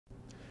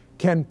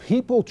Can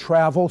people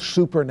travel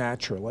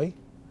supernaturally?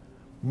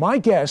 My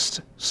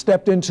guest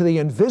stepped into the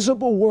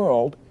invisible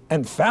world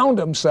and found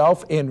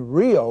himself in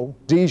Rio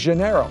de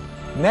Janeiro.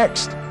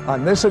 Next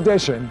on this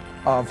edition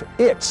of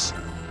It's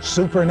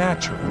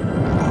Supernatural.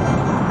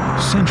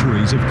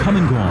 Centuries have come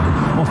and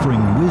gone,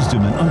 offering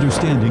wisdom and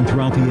understanding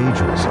throughout the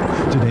ages.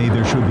 Today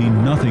there should be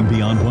nothing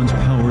beyond one's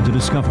power to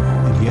discover,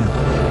 and yet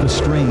the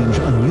strange,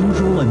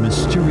 unusual, and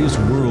mysterious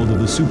world of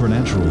the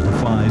supernatural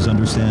defies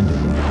understanding.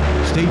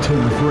 Stay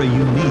tuned for a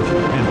unique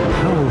and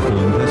powerful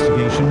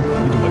investigation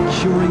into a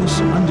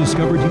curious,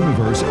 undiscovered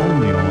universe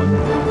only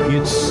on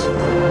It's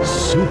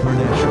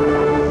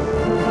Supernatural.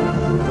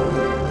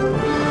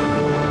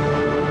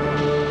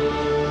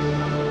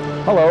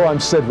 Hello, I'm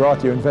Sid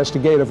Roth, your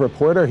investigative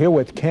reporter, here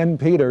with Ken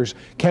Peters.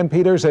 Ken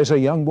Peters, as a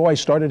young boy,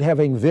 started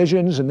having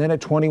visions, and then at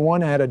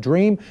 21 had a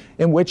dream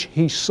in which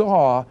he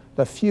saw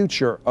the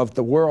future of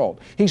the world.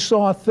 He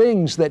saw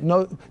things that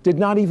did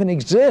not even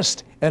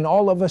exist, and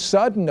all of a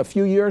sudden, a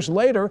few years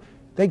later,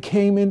 they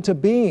came into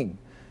being.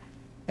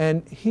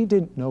 And he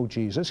didn't know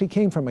Jesus. He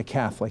came from a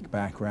Catholic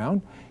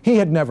background. He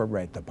had never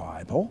read the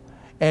Bible.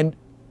 And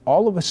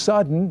all of a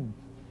sudden,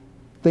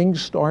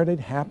 things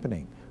started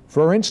happening.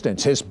 For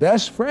instance, his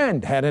best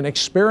friend had an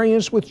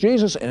experience with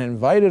Jesus and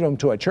invited him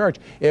to a church.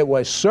 It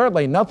was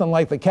certainly nothing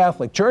like the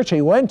Catholic church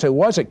he went to,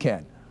 was it,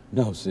 Ken?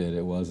 No, Sid,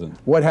 it wasn't.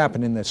 What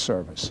happened in this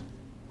service?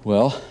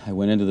 Well, I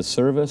went into the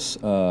service.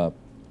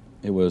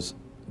 It was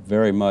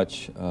very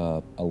much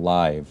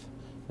alive.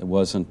 It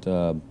wasn't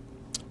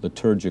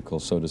liturgical,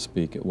 so to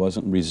speak. It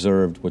wasn't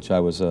reserved, which I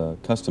was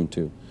accustomed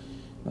to.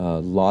 A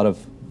lot of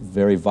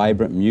very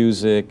vibrant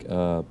music.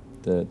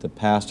 The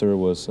pastor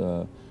was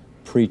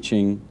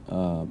preaching,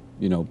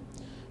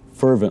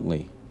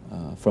 fervently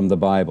from the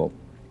Bible.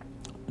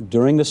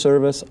 During the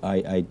service,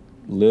 I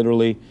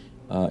literally,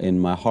 in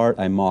my heart,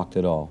 I mocked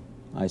it all.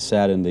 I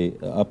sat in the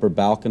upper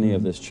balcony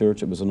of this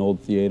church. It was an old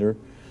theater,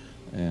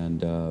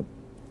 and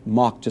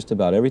mocked just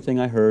about everything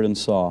I heard and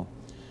saw.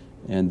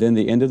 And then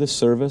the end of the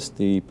service,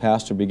 the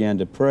pastor began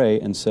to pray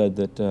and said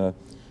that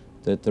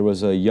there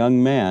was a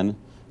young man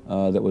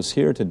that was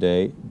here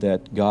today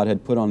that God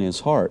had put on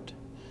his heart.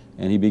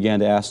 And he began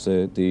to ask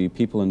the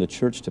people in the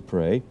church to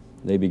pray.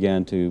 They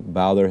began to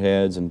bow their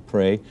heads and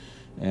pray.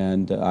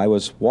 And I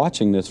was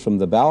watching this from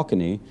the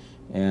balcony,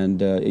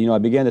 and I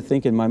began to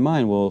think in my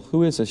mind, well,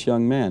 who is this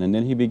young man? And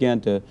then he began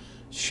to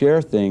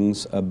share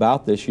things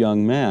about this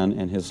young man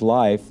and his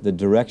life, the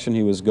direction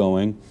he was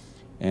going.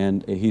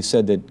 And he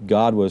said that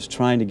God was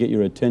trying to get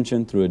your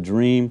attention through a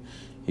dream.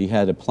 He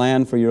had a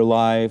plan for your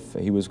life.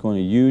 He was going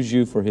to use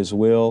you for His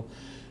will.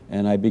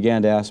 And I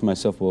began to ask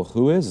myself, well,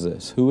 who is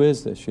this? Who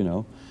is this,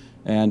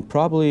 And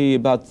probably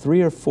about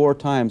 3 or 4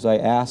 times I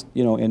asked,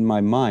 in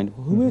my mind,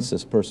 who is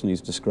this person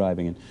he's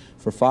describing? And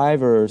for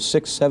 5 or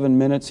 6, 7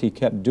 minutes he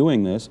kept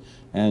doing this,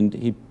 and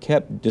he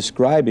kept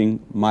describing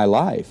my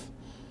life.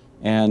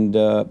 And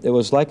it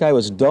was like I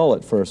was dull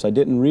at first. I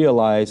didn't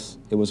realize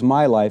it was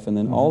my life, and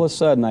then all of a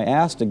sudden I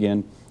asked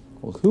again,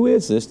 well, who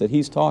is this that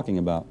he's talking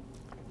about?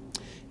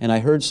 And I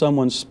heard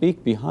someone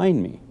speak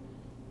behind me.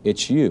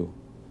 It's you.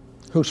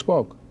 Who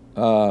spoke?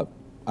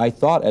 I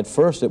thought at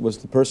first it was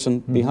the person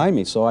behind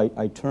me, so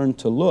I turned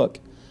to look,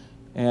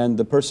 and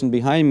the person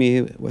behind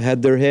me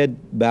had their head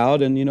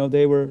bowed, and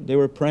they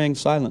were praying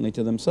silently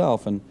to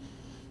themselves,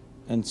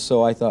 and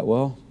so I thought,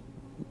 well,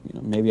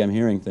 maybe I'm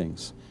hearing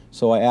things.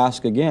 So I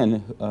asked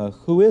again,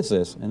 who is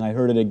this? And I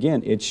heard it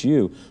again, it's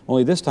you.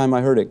 Only this time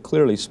I heard it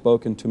clearly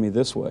spoken to me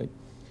this way.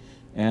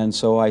 And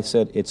so I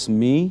said, it's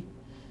me.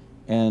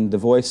 And the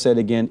voice said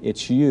again,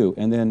 it's you.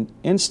 And then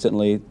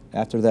instantly,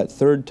 after that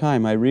 3rd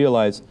time, I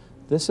realized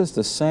this is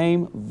the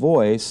same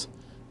voice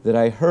that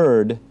I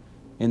heard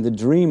in the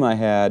dream I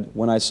had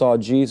when I saw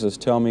Jesus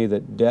tell me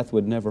that death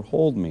would never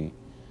hold me.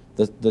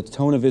 The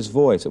tone of His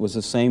voice, it was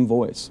the same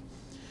voice.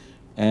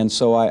 And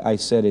so I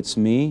said, it's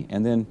me.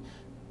 And then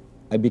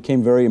I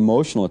became very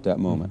emotional at that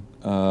moment.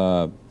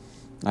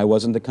 I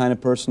wasn't the kind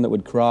of person that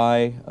would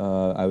cry.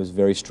 I was a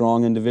very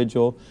strong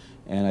individual.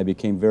 And I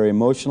became very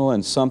emotional,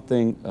 and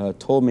something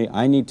told me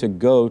I need to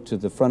go to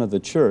the front of the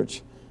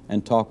church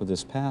and talk with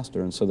this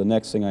pastor. And so the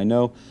next thing I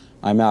know,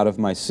 I'm out of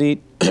my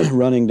seat,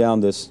 running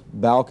down this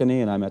balcony,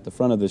 and I'm at the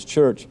front of this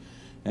church.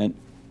 And,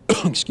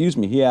 excuse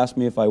me, he asked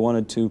me if I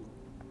wanted to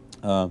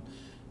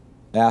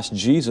ask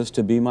Jesus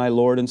to be my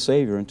Lord and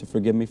Savior and to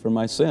forgive me for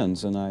my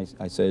sins. And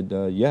I said,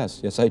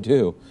 yes, I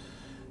do.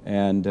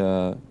 And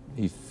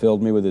he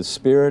filled me with His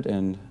Spirit,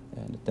 and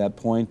at that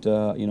point,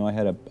 I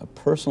had a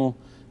personal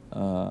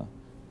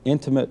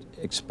intimate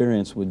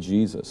experience with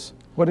Jesus.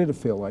 What did it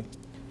feel like?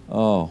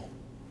 Oh,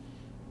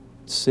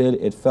 Sid,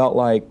 it felt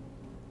like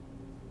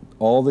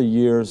all the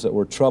years that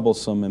were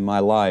troublesome in my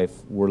life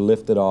were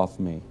lifted off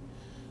me.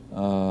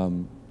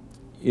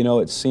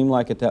 It seemed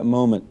like at that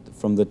moment,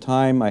 from the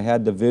time I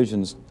had the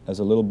visions as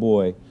a little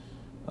boy,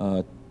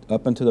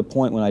 up until the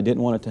point when I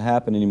didn't want it to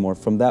happen anymore,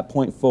 from that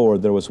point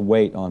forward, there was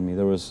weight on me.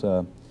 There was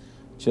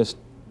just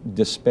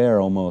despair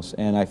almost,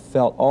 and I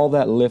felt all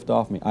that lift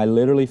off me. I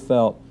literally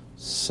felt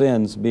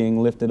sins being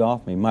lifted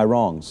off me, my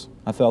wrongs.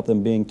 I felt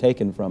them being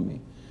taken from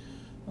me.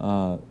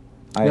 Now,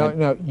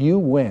 you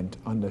went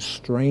on the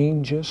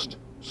strangest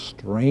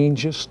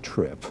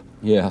trip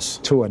Yes.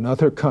 to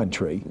another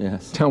country.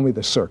 Yes. Tell me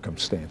the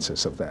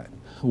circumstances of that.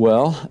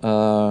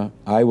 Well,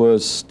 I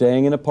was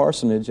staying in a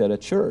parsonage at a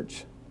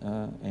church,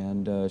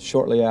 and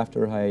shortly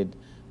after I had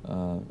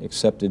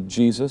accepted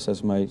Jesus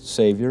as my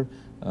Savior,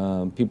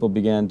 people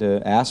began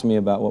to ask me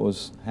about what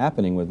was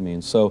happening with me.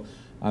 And so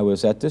I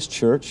was at this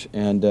church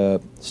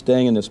and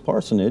staying in this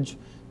parsonage.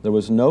 There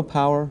was no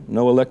power,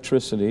 no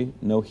electricity,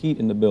 no heat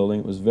in the building.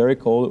 It was very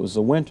cold. It was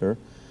the winter,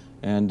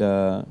 and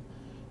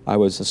I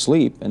was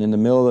asleep. And in the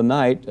middle of the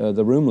night,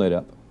 the room lit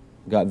up.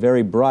 Got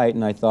very bright,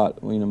 and I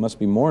thought, well, you know, it must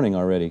be morning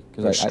already.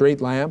 A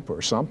street lamp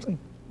or something?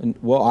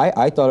 Well,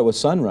 I thought it was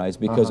sunrise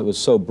because it was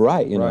so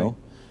bright, you know.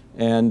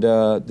 And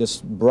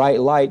this bright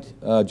light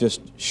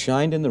just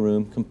shined in the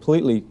room,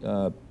 completely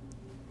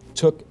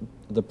took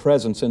the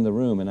presence in the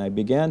room. And I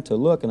began to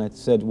look, and I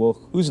said,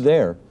 well, who's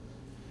there?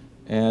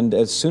 And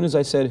as soon as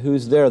I said,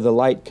 who's there, the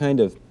light kind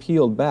of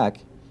peeled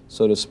back,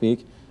 so to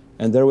speak,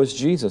 and there was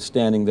Jesus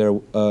standing there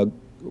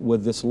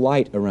with this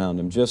light around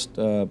him, just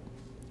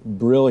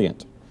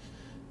brilliant.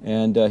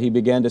 And he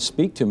began to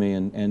speak to me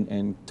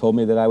and told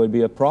me that I would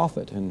be a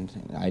prophet, and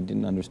I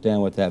didn't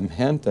understand what that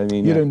meant. I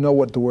mean, you didn't know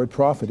what the word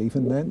prophet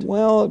even meant?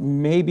 Well,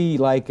 maybe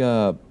like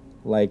a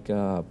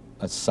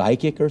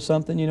psychic or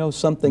something, you know,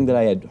 something that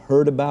I had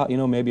heard about, you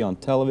know, maybe on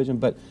television,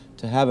 but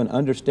to have an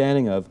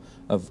understanding of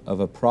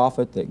a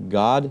prophet that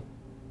God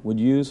would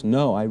use,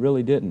 no, I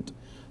really didn't.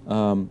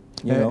 You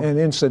know. And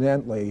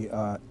incidentally,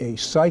 a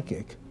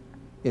psychic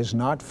is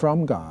not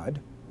from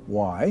God.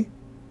 Why?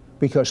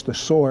 Because the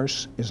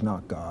source is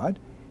not God,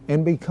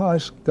 and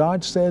because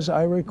God says,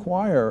 I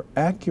require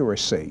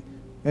accuracy.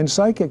 And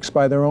psychics,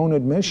 by their own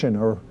admission,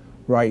 are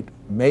right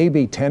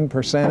maybe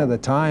 10% of the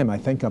time. I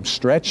think I'm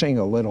stretching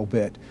a little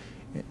bit.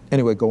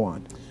 Anyway, go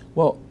on.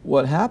 Well,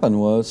 what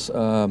happened was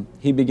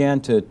he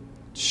began to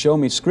show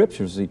me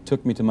scriptures. He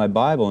took me to my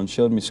Bible and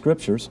showed me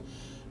scriptures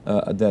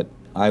that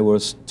I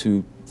was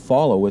to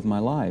follow with my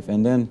life.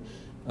 And then,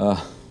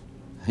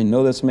 I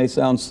know this may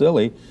sound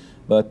silly,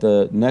 but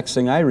the next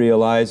thing I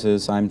realize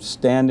is I'm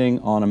standing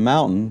on a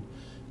mountain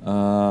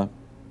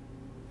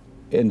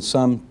in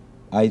some,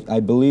 I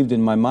believed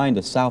in my mind,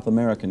 a South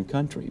American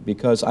country,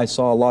 because I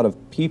saw a lot of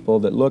people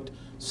that looked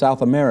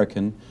South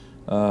American,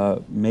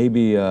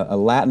 maybe a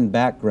Latin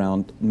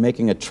background,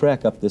 making a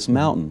trek up this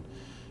mountain.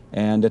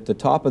 And at the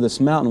top of this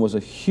mountain was a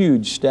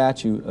huge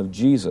statue of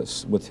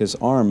Jesus with his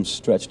arms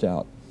stretched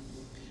out.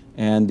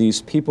 And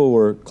these people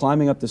were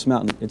climbing up this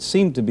mountain. It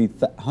seemed to be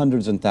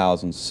hundreds and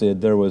thousands, Sid.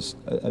 There was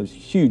a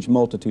huge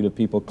multitude of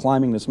people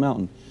climbing this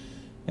mountain.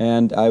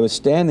 And I was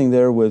standing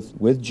there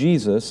with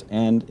Jesus,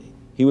 and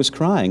he was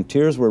crying.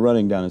 Tears were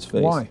running down his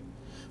face. Why?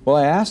 Well,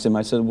 I asked him,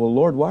 I said, well,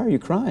 Lord, why are you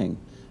crying?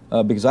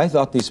 Because I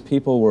thought these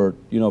people were,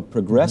 you know,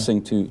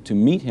 progressing to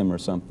meet him or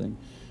something.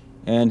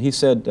 And he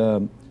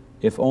said,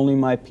 if only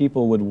my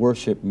people would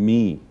worship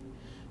me.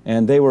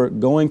 And they were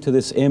going to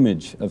this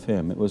image of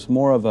him. It was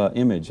more of an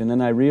image. And then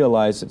I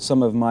realized that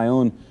some of my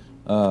own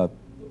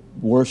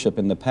worship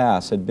in the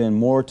past had been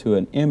more to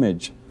an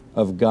image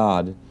of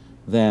God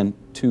than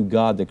to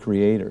God the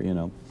Creator, you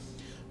know.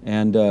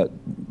 And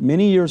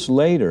many years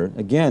later,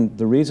 again,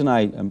 the reason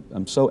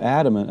I'm so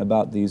adamant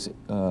about these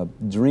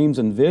dreams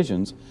and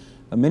visions,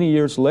 many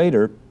years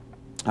later,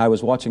 I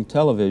was watching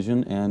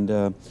television, and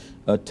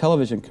a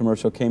television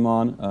commercial came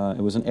on.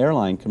 It was an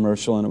airline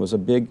commercial, and it was a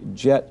big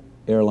jet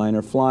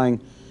airliner flying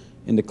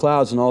in the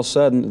clouds, and all of a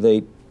sudden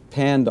they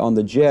panned on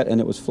the jet, and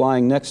it was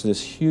flying next to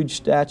this huge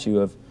statue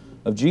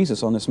of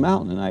Jesus on this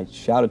mountain. And I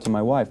shouted to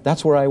my wife,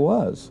 that's where I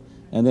was.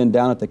 And then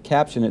down at the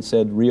caption it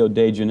said Rio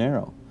de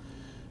Janeiro.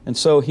 And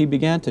so he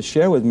began to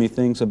share with me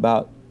things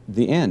about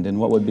the end and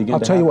what would begin to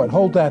happen. I'll tell you what,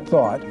 hold that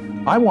thought.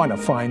 I want to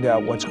find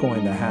out what's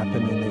going to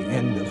happen in the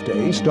end of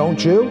days,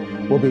 don't you?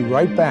 We'll be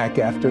right back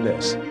after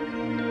this.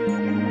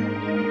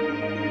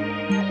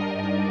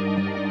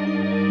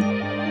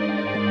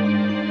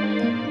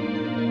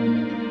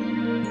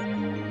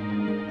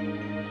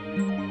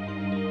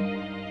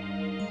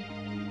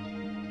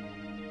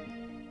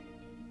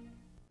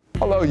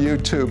 Hello,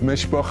 YouTube,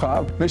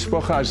 Mishpocha.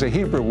 Mishpocha is a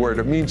Hebrew word.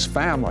 It means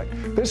family.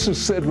 This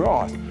is Sid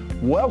Roth.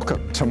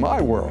 Welcome to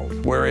my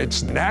world, where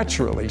it's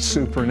naturally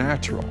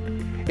supernatural.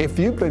 If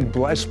you've been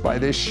blessed by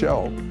this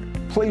show,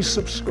 please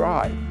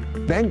subscribe.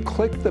 Then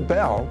click the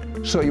bell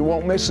so you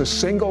won't miss a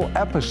single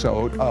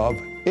episode of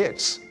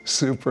It's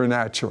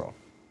Supernatural.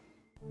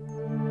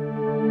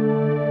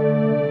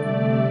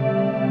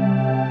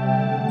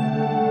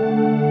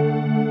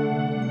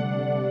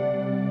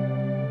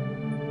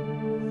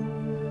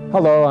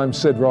 Hello, I'm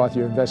Sid Roth,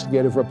 your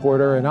investigative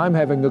reporter, and I'm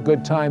having a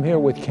good time here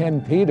with Ken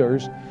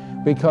Peters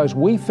because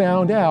we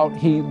found out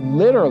he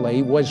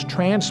literally was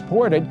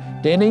transported,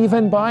 didn't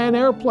even buy an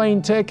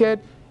airplane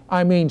ticket.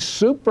 I mean,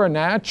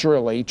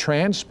 supernaturally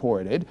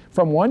transported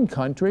from one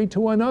country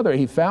to another.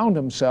 He found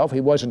himself,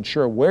 he wasn't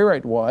sure where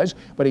it was,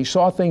 but he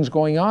saw things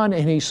going on,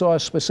 and he saw a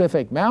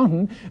specific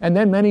mountain, and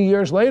then many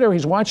years later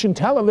he's watching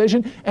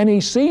television and he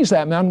sees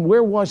that mountain.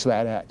 Where was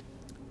that at?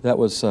 That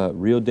was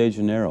Rio de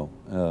Janeiro,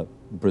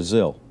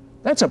 Brazil.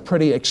 That's a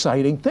pretty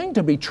exciting thing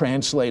to be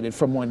translated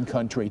from one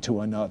country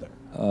to another.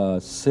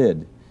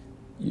 Sid,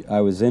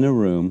 I was in a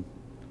room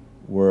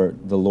where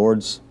the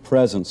Lord's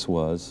presence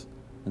was,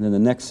 and then the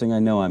next thing I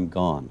know, I'm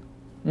gone,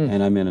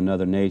 and I'm in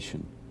another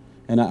nation.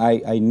 And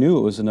I knew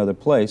it was another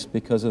place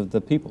because of the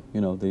people,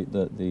 you know,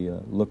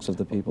 the looks of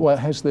the people. Well,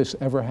 has this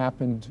ever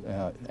happened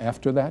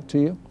after that to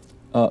you?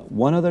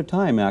 One other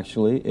time,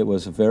 actually. It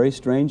was a very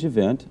strange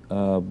event.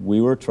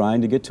 We were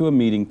trying to get to a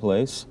meeting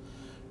place,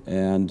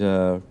 and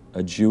a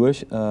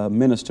Jewish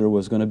minister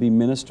was going to be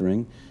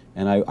ministering,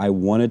 and I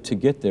wanted to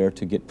get there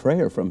to get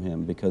prayer from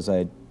him because I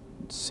had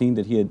seen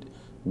that he had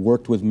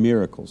worked with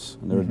miracles,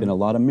 and there had been a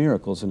lot of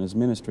miracles in his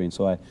ministry, and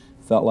so I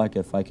felt like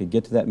if I could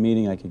get to that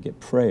meeting, I could get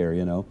prayer,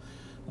 you know,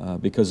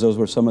 because those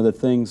were some of the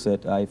things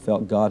that I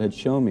felt God had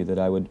shown me that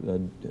I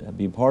would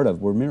be part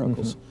of, were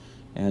miracles.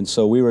 And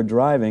so we were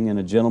driving, and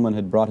a gentleman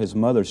had brought his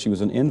mother. She was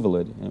an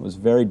invalid, and it was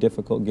very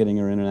difficult getting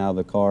her in and out of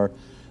the car.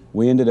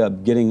 We ended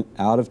up getting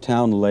out of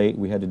town late.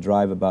 We had to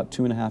drive about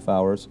 2.5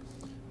 hours.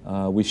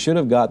 We should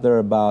have got there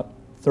about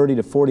 30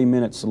 to 40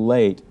 minutes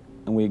late,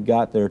 and we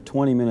got there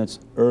 20 minutes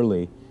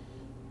early,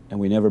 and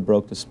we never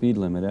broke the speed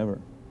limit ever.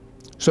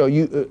 So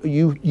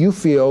you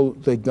feel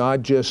that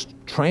God just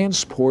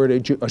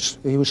transported you,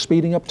 he was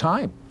speeding up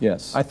time.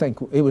 Yes. I think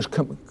it was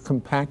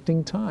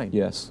compacting time.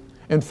 Yes.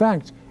 In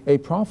fact, a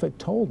prophet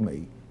told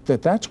me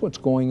that that's what's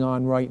going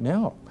on right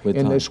now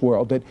in this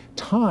world, that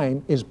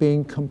time is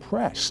being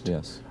compressed.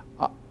 Yes.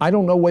 I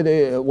don't know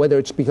whether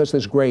it's because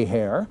there's gray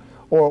hair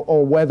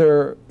or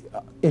whether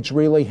it's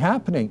really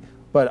happening,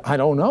 but I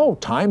don't know.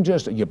 Time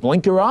just, you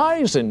blink your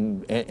eyes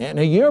and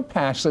a year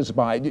passes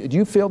by. Do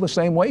you feel the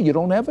same way? You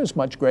don't have as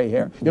much gray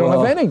hair. You don't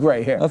have any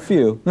gray hair. A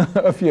few.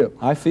 A few.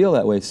 I feel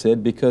that way,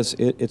 Sid, because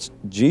it's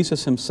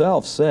Jesus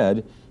himself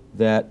said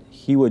that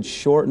he would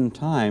shorten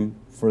time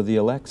for the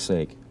elect's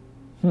sake.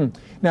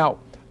 Now,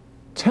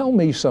 tell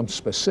me some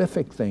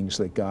specific things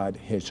that God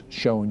has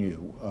shown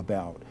you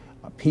about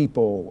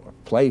people or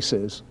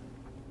places.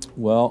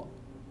 Well,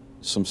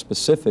 some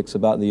specifics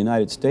about the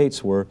United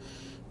States were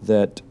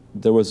that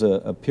there was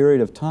a period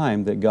of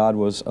time that God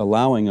was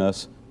allowing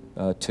us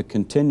to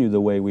continue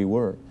the way we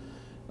were.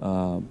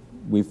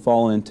 We've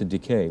fallen into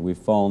decay. We've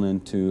fallen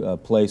into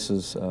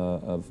places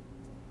of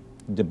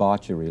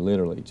debauchery,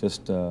 literally.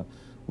 Just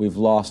we've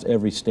lost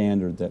every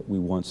standard that we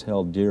once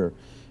held dear.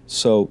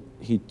 So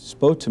he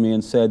spoke to me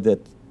and said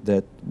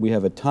that we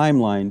have a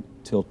timeline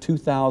till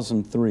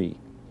 2003.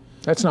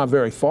 That's not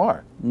very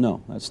far.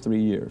 No, that's 3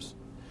 years.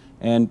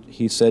 And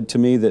he said to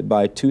me that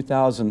by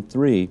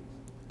 2003,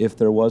 if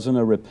there wasn't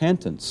a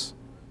repentance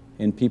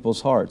in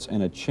people's hearts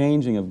and a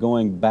changing of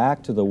going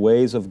back to the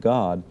ways of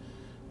God,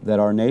 that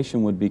our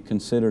nation would be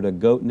considered a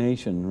goat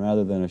nation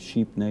rather than a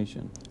sheep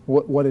nation.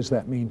 What does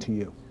that mean to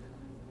you?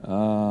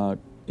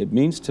 It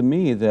means to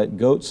me that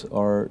goats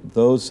are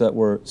those that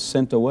were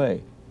sent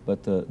away,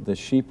 but the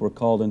sheep were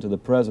called into the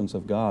presence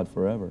of God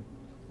forever.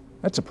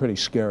 That's a pretty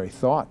scary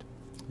thought.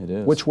 It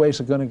is. Which way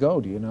is it going to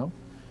go, do you know?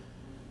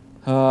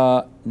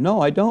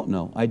 No, I don't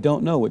know. I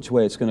don't know which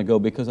way it's going to go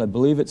because I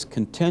believe it's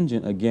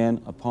contingent,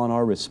 again, upon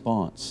our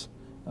response.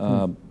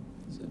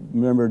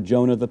 Remember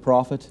Jonah the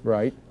prophet?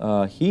 Right.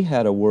 He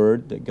had a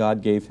word that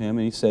God gave him,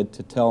 and he said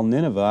to tell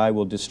Nineveh, I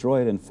will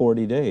destroy it in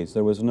 40 days.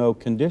 There was no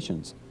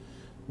conditions.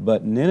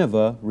 But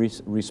Nineveh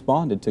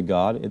responded to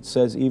God. It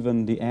says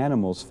even the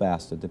animals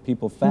fasted. The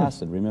people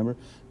fasted, remember?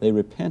 They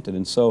repented.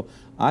 And so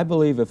I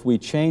believe if we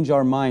change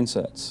our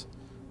mindsets,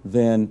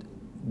 then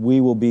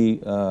we will be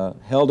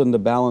held in the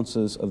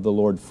balances of the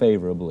Lord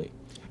favorably.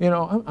 You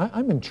know,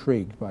 I'm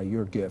intrigued by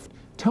your gift.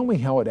 Tell me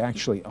how it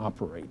actually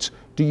operates.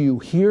 Do you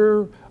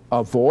hear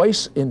a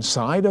voice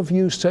inside of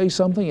you say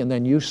something and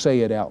then you say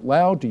it out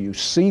loud? Do you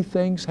see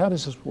things? How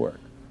does this work?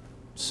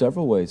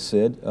 Several ways,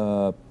 Sid.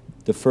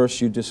 The first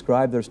you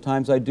described, there's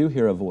times I do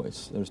hear a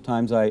voice. There's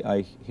times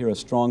I hear a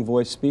strong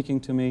voice speaking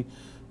to me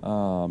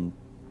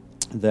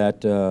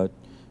that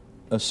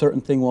a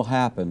certain thing will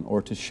happen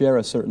or to share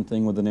a certain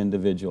thing with an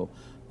individual.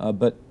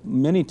 But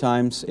many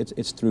times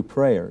it's through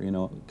prayer, you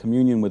know,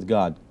 communion with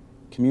God,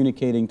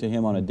 communicating to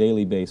Him on a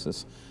daily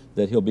basis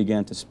that He'll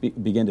begin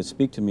to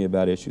speak to me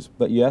about issues.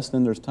 But yes,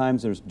 then there's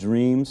times there's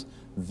dreams,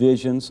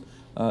 visions.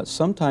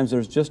 Sometimes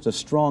there's just a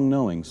strong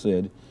knowing,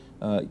 Sid.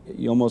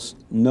 You almost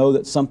know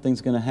that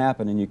something's going to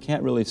happen, and you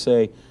can't really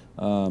say.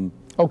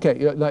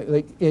 Okay,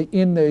 like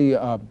in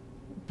the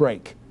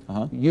break,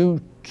 you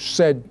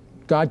said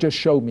God just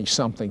showed me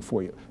something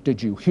for you.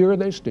 Did you hear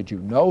this? Did you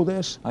know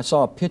this? I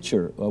saw a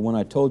picture when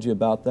I told you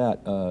about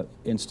that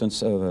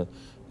instance of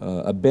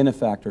a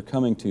benefactor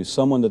coming to you,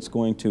 someone that's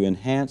going to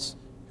enhance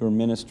your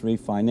ministry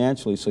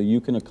financially so you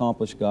can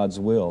accomplish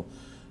God's will.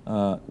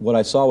 What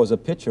I saw was a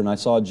picture, and I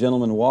saw a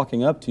gentleman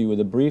walking up to you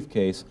with a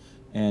briefcase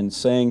and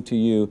saying to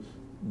you,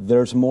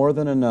 there's more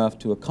than enough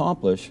to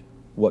accomplish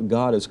what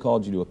God has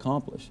called you to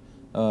accomplish.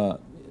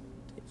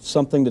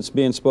 Something that's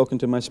being spoken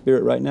to my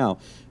spirit right now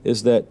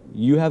is that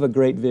you have a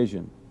great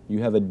vision.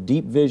 You have a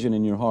deep vision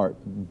in your heart,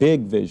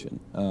 big vision.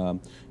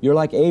 You're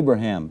like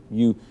Abraham.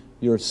 You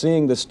you're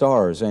seeing the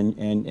stars,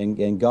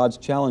 and God's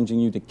challenging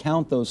you to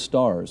count those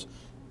stars.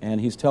 And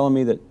He's telling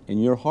me that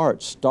in your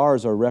heart,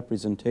 stars are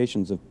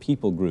representations of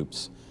people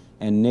groups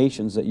and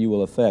nations that you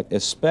will affect,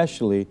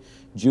 especially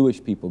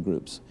Jewish people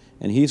groups.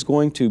 And He's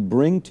going to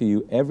bring to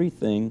you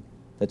everything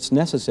that's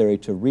necessary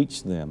to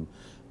reach them.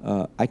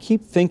 I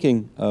keep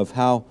thinking of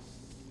how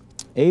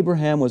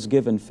Abraham was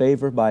given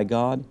favor by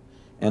God,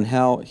 and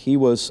how he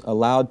was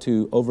allowed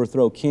to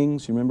overthrow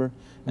kings, you remember?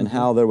 And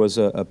how there was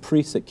a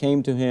priest that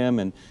came to him,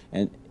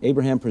 and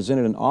Abraham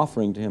presented an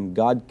offering to him.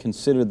 God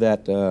considered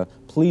that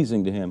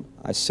pleasing to Him.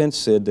 I sense,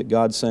 Sid, that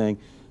God's saying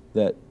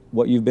that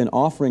what you've been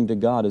offering to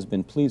God has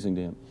been pleasing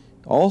to Him.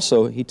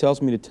 Also, He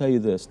tells me to tell you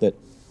this, that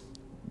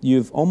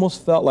you've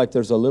almost felt like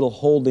there's a little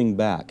holding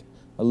back,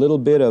 a little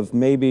bit of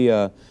maybe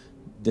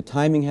the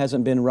timing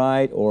hasn't been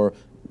right, or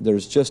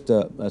there's just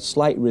a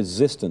slight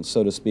resistance,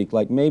 so to speak,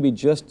 like maybe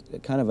just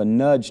kind of a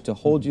nudge to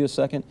hold you a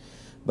second.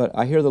 But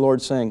I hear the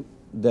Lord saying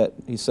that,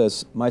 He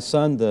says, my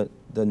son, the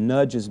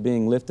nudge is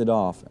being lifted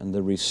off, and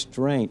the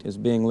restraint is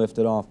being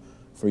lifted off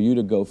for you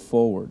to go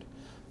forward.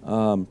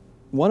 One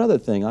other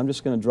thing, I'm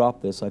just going to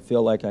drop this. I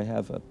feel like I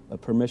have a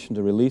permission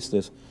to release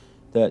this,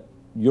 that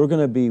you're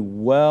going to be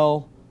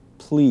well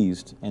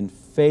pleased and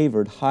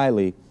favored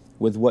highly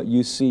with what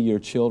you see your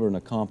children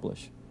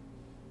accomplish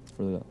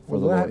for the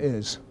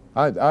Lord.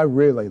 I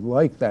really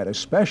like that,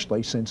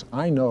 especially since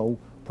I know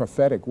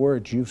prophetic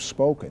words you've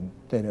spoken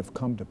that have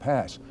come to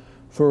pass.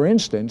 For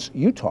instance,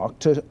 you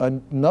talked to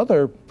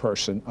another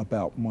person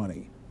about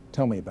money.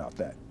 Tell me about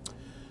that.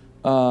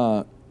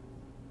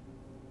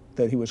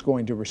 That he was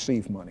going to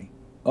receive money.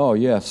 Oh,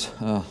 yes.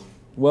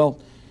 Well,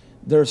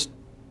 there's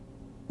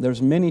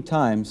many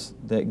times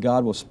that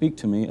God will speak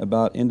to me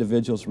about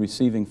individuals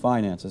receiving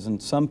finances.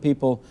 And some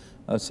people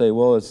say,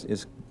 well,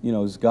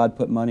 does God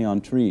put money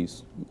on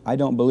trees? I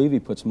don't believe He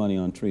puts money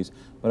on trees,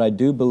 but I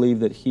do believe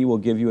that He will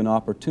give you an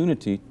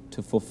opportunity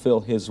to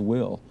fulfill His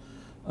will.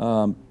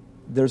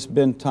 There's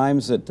been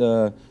times that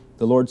the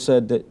Lord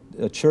said that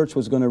a church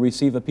was going to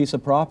receive a piece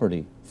of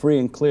property, free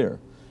and clear,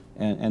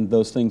 and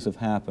those things have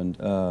happened.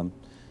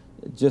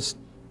 Just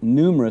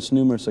numerous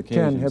occasions.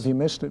 Ken, have you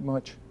missed it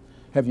much?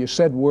 Have you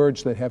said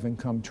words that haven't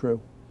come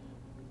true?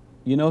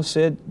 You know,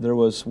 Sid, there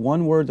was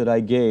one word that I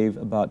gave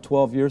about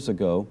 12 years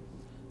ago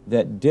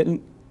that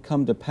didn't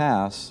come to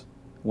pass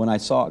when I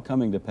saw it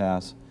coming to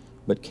pass,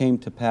 but came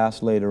to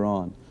pass later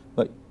on.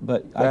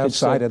 But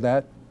outside of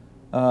that,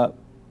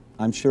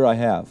 I'm sure I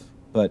have.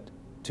 But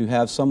to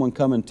have someone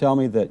come and tell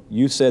me that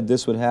you said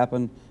this would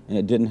happen and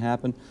it didn't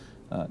happen,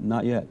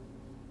 not yet.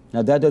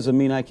 Now that doesn't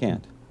mean I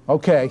can't.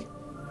 Okay,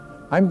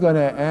 I'm going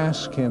to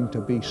ask him to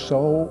be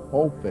so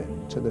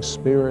open to the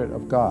Spirit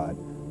of God.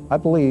 I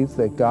believe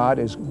that God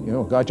is,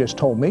 God just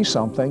told me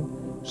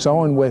something.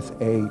 Someone with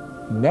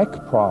a neck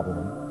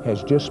problem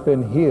has just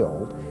been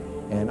healed,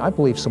 and I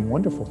believe some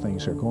wonderful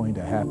things are going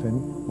to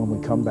happen when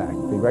we come back.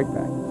 Be right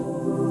back.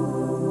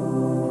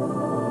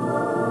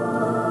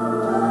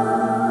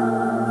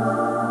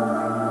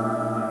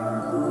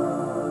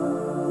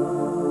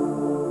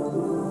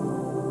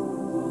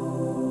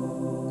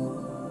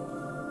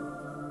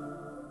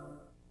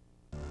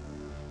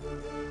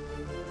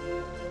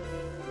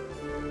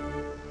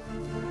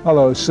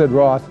 Hello, Sid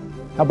Roth.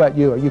 How about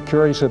you? Are you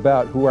curious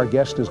about who our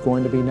guest is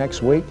going to be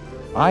next week?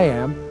 I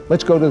am.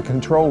 Let's go to the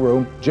control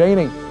room.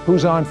 Janie,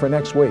 who's on for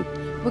next week?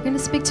 We're going to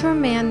speak to a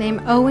man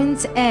named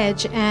Owens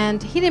Edge,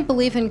 and he didn't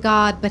believe in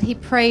God, but he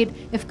prayed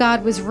if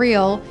God was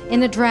real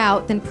in a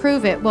drought, then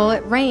prove it. Well,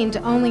 it rained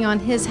only on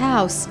his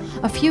house.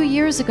 A few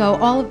years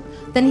ago,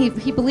 then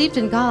he believed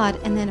in God,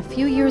 and then a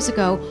few years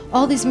ago,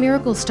 all these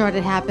miracles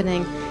started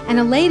happening, and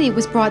a lady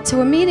was brought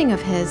to a meeting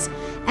of his,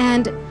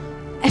 and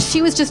as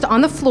she was just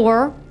on the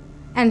floor,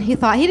 and he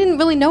didn't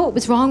really know what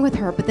was wrong with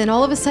her, but then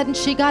all of a sudden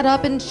she got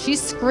up and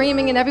she's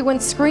screaming and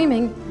everyone's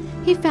screaming.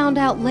 He found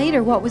out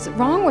later what was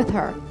wrong with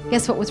her.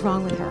 Guess what was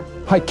wrong with her?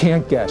 I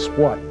can't guess.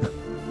 What?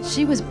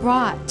 She was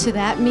brought to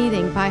that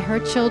meeting by her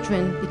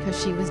children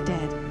because she was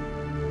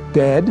dead.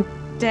 Dead?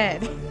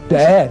 Dead.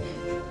 Dead.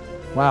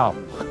 Wow.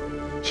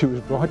 She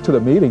was brought to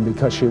the meeting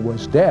because she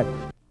was dead.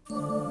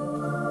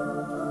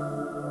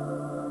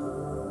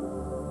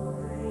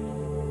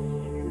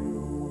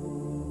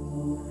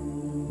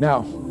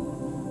 Now,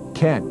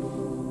 Ken,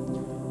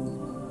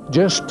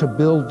 just to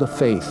build the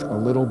faith a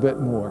little bit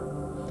more,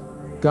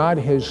 God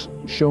has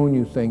shown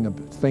you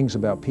things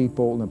about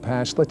people in the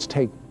past. Let's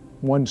take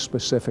one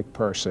specific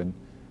person.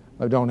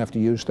 I don't have to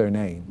use their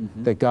name,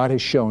 that God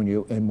has shown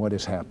you and what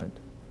has happened.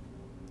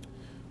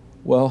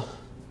 Well,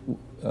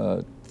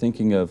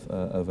 thinking of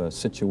a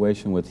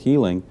situation with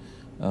healing,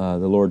 the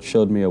Lord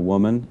showed me a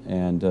woman,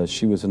 and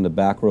she was in the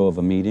back row of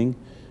a meeting,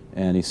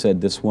 and He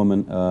said this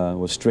woman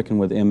was stricken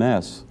with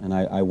MS, and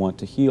I want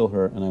to heal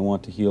her, and I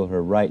want to heal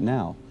her right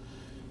now.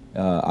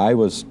 I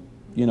was,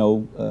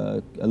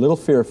 a little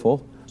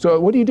fearful. So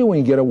what do you do when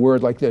you get a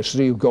word like this?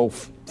 Do you go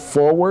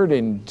forward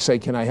and say,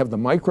 can I have the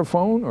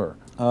microphone? Or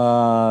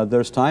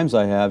there's times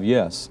I have,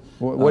 yes.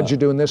 What did you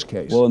do in this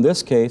case? Well, in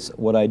this case,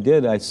 what I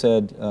did, I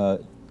said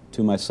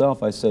to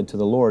myself, I said to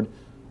the Lord,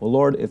 well,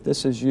 Lord, if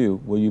this is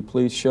you, will you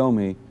please show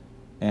me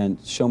and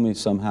show me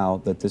somehow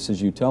that this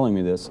is you telling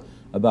me this?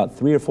 About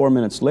 3 or 4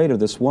 minutes later,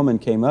 this woman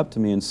came up to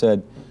me and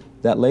said,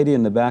 that lady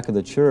in the back of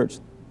the church,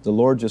 the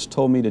Lord just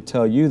told me to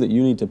tell you that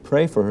you need to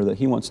pray for her, that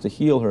He wants to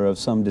heal her of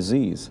some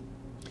disease.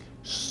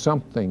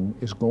 Something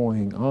is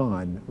going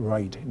on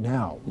right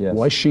now. Yes.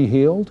 Was she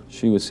healed?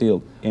 She was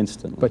healed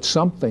instantly. But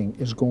something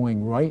is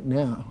going right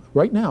now.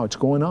 Right now, it's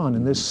going on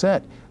in this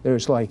set.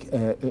 There's like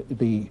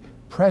the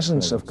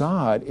presence of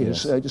God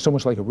is it's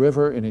almost like a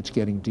river, and it's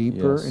getting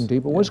deeper and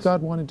deeper. What does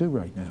God want to do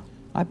right now?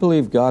 I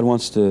believe God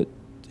wants to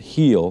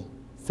heal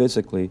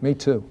physically. Me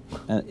too.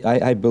 And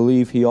I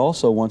believe He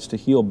also wants to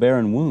heal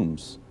barren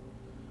wombs.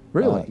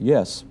 Really?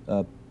 Yes.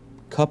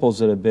 Couples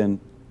that have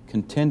been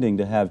contending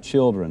to have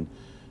children.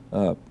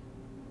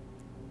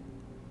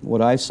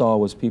 What I saw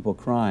was people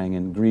crying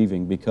and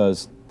grieving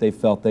because they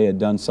felt they had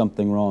done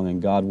something wrong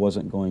and God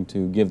wasn't going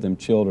to give them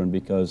children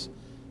because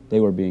they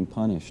were being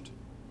punished.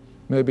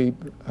 Maybe,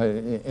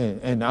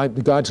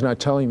 God's not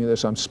telling me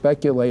this, I'm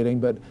speculating,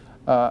 but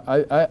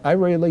I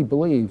really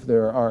believe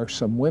there are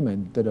some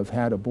women that have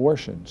had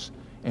abortions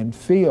and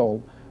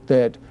feel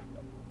that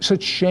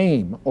such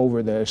shame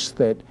over this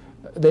that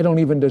they don't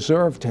even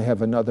deserve to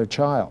have another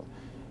child.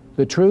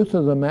 The truth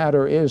of the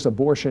matter is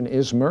abortion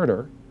is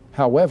murder.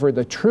 However,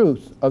 the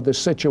truth of the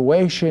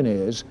situation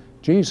is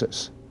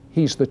Jesus.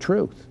 He's the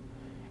truth.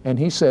 And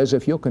He says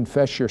if you'll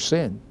confess your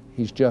sin,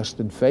 He's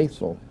just and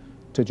faithful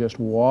to just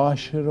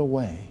wash it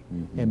away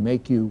and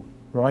make you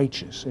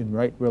righteous in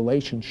right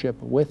relationship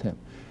with Him.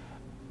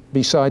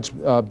 Besides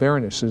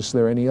barrenness, is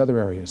there any other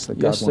areas that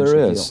God wants to heal? Yes,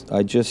 there is.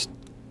 I just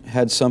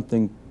had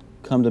something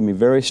come to me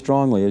very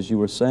strongly as you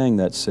were saying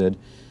that, Sid,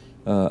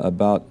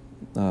 about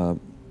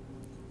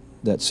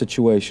that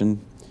situation,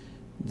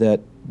 that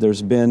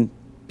there's been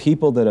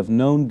people that have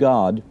known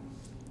God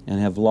and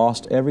have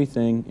lost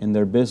everything in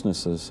their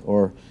businesses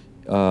or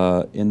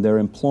in their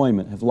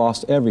employment, have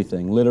lost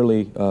everything,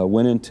 literally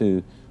went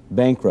into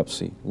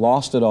bankruptcy,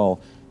 lost it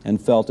all, and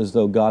felt as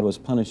though God was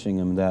punishing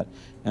them,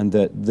 and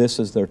that this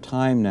is their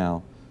time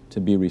now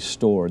to be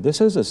restored. This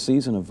is a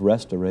season of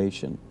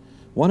restoration.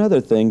 One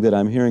other thing that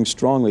I'm hearing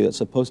strongly that's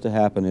supposed to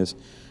happen is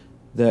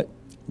that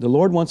the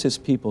Lord wants His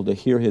people to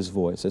hear His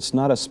voice. It's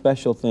not a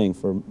special thing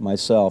for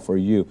myself or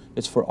you.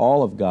 It's for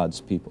all of God's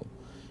people.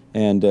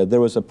 And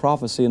there was a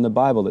prophecy in the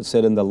Bible that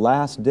said in the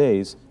last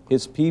days,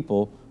 His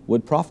people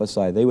would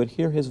prophesy. They would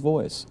hear His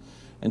voice.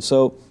 And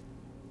so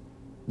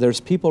there's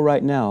people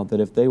right now that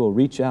if they will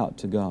reach out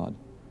to God,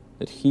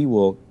 that He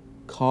will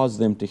cause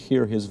them to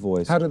hear His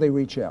voice. How do they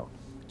reach out?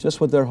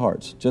 Just with their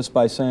hearts. Just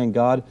by saying,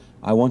 God,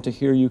 I want to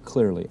hear you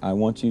clearly. I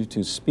want you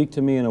to speak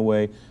to me in a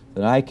way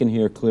that I can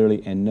hear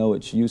clearly and know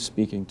it's you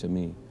speaking to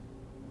me.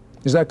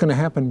 Is that going to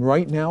happen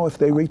right now if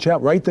they reach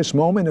out? Right this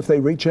moment if they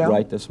reach out?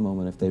 Right this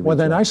moment if they reach out. Well,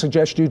 then I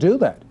suggest you do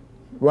that.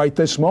 Right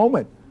this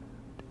moment.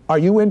 Are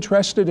you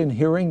interested in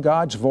hearing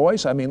God's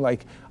voice? I mean,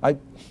 like,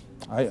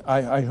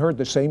 I heard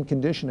the same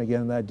condition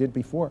again that I did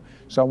before.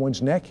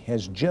 Someone's neck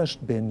has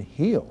just been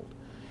healed.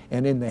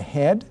 And in the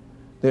head,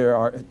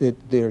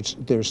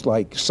 there's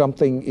like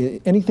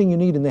something, anything you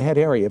need in the head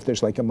area. If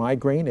there's like a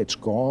migraine, it's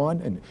gone.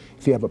 And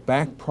if you have a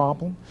back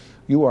problem,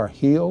 you are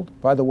healed.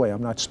 By the way,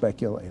 I'm not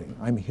speculating.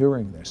 I'm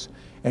hearing this.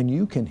 And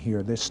you can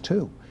hear this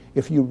too.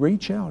 If you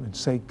reach out and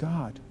say,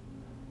 God,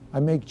 I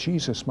make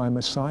Jesus my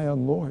Messiah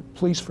and Lord.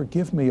 Please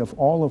forgive me of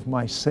all of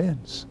my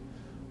sins.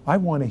 I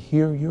want to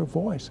hear your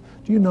voice.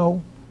 Do you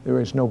know there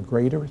is no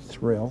greater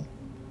thrill?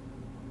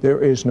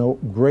 There is no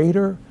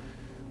greater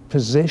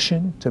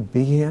position to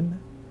be in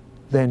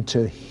than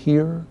to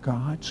hear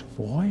God's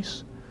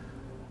voice?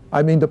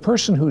 I mean, the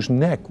person whose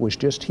neck was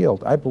just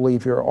healed, I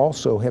believe you're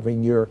also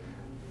having your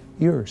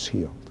ears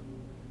healed.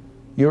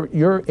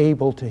 You're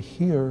able to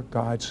hear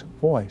God's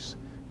voice.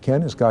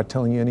 Ken, is God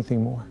telling you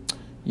anything more?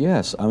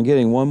 Yes, I'm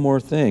getting one more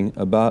thing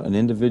about an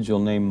individual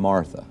named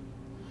Martha.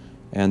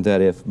 And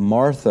that if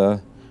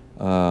Martha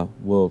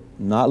will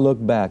not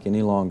look back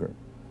any longer.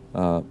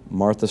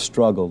 Martha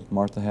struggled.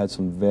 Martha had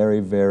some very,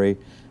 very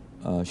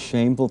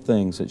shameful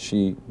things that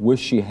she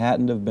wished she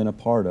hadn't have been a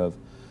part of,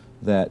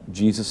 that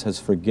Jesus has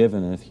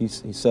forgiven. And if he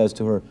says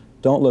to her,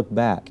 don't look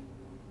back,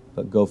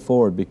 but go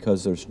forward,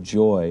 because there's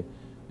joy.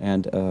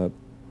 And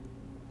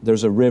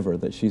there's a river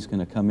that she's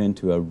going to come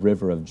into, a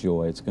river of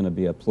joy. It's going to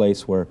be a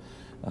place where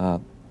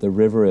the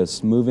river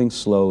is moving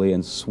slowly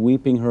and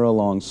sweeping her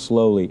along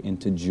slowly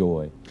into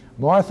joy.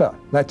 Martha,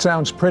 that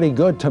sounds pretty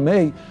good to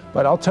me,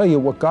 but I'll tell you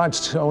what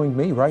God's showing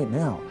me right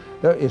now.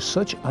 There is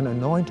such an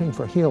anointing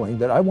for healing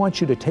that I want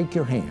you to take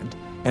your hand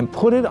and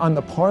put it on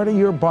the part of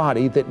your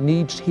body that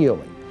needs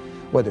healing,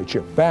 whether it's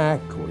your back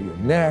or your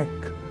neck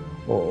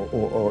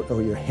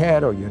or your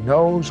head or your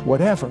nose,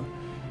 whatever,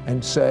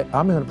 and say,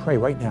 I'm going to pray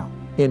right now.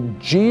 In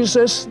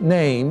Jesus'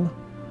 name,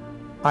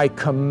 I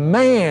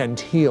command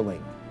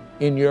healing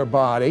in your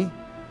body.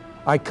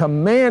 I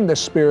command the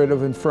spirit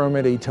of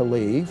infirmity to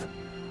leave.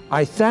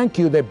 I thank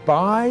you that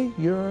by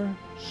your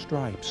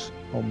stripes,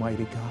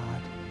 Almighty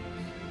God,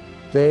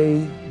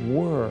 they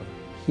were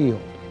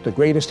healed. The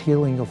greatest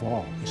healing of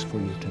all is for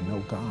you to know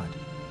God.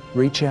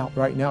 Reach out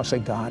right now. Say,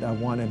 God, I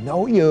want to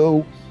know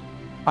you.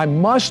 I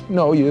must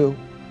know you.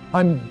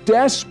 I'm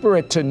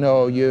desperate to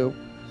know you.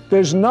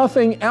 There's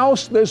nothing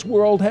else this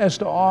world has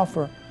to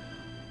offer.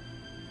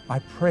 I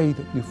pray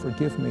that you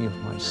forgive me of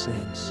my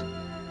sins.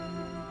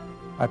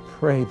 I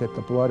pray that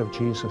the blood of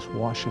Jesus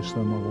washes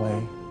them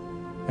away.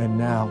 And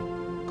now,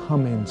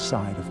 come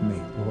inside of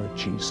me, Lord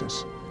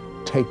Jesus.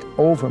 Take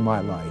over my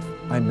life.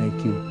 I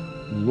make you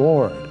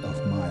Lord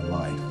of my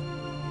life.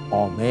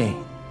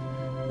 Amen.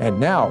 And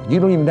now, you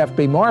don't even have to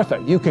be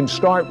Martha. You can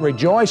start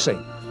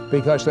rejoicing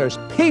because there's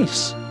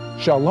peace,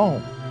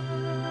 shalom,